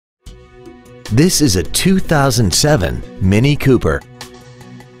This is a 2007 Mini Cooper.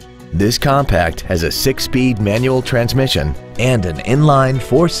 This compact has a 6-speed manual transmission and an inline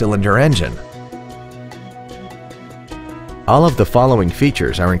 4-cylinder engine. All of the following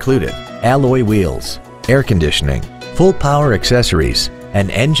features are included: alloy wheels, air conditioning, full power accessories, an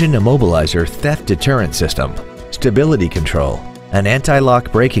engine immobilizer theft deterrent system, stability control, an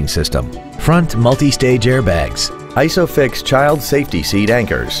anti-lock braking system, front multi-stage airbags, ISOFIX child safety seat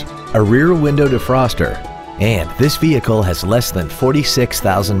anchors, a rear window defroster, and this vehicle has less than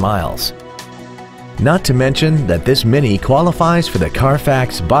 46,000 miles. Not to mention that this Mini qualifies for the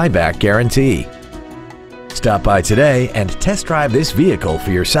Carfax buyback guarantee. Stop by today and test drive this vehicle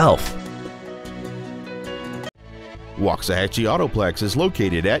for yourself. Waxahachie Autoplex is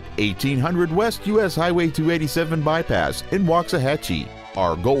located at 1800 West US Highway 287 Bypass in Waxahachie.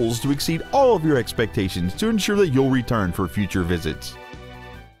 Our goal is to exceed all of your expectations to ensure that you'll return for future visits.